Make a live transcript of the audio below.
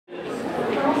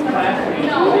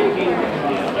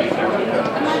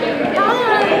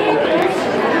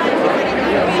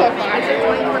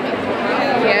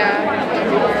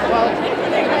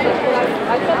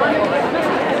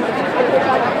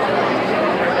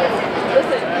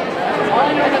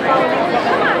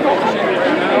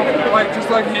Like, just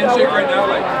like handshake right now,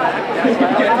 like,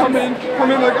 yeah, come in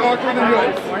like awkward and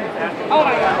good. Oh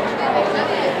my god.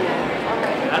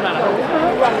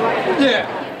 Yeah.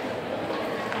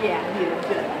 Yeah,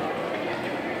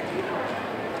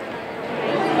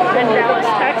 in Dallas,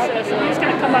 Texas, and he's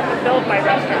going to come up and build my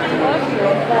restaurant.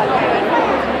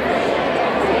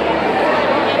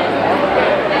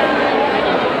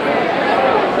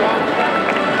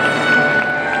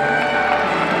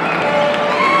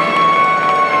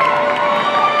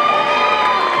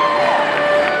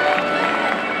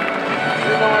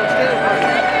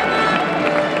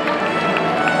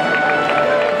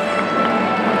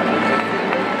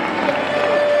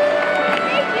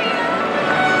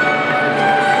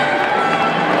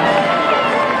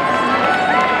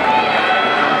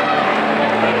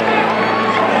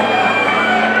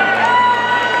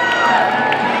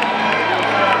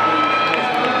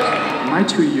 My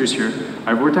 2 years here,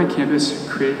 I've worked on campus,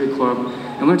 created a club,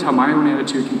 and learned how my own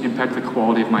attitude can impact the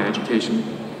quality of my education.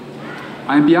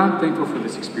 I am beyond thankful for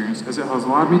this experience as it has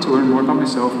allowed me to learn more about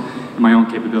myself and my own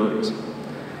capabilities.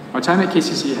 My time at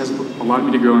KCC has allowed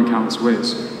me to grow in countless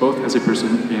ways, both as a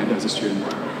person and as a student.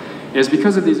 It is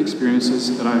because of these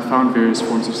experiences that I have found various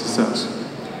forms of success.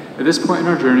 At this point in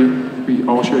our journey, we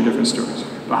all share different stories,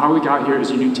 but how we got here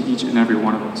is unique to each and every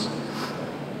one of us.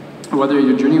 Whether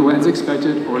your journey went as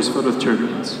expected or is filled with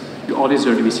turbulence, you all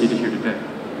deserve to be seated here today.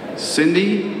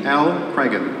 Cindy L.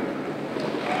 Cragen.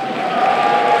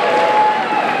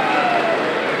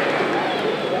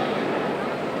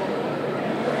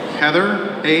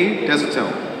 Heather A. Desatel.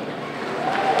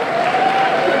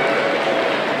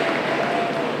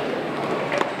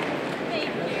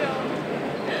 Thank you.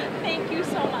 Thank you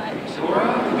so much.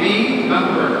 Laura B.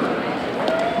 Dunberg.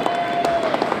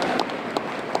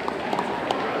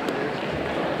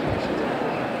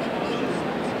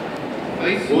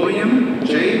 William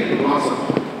J. Blossom.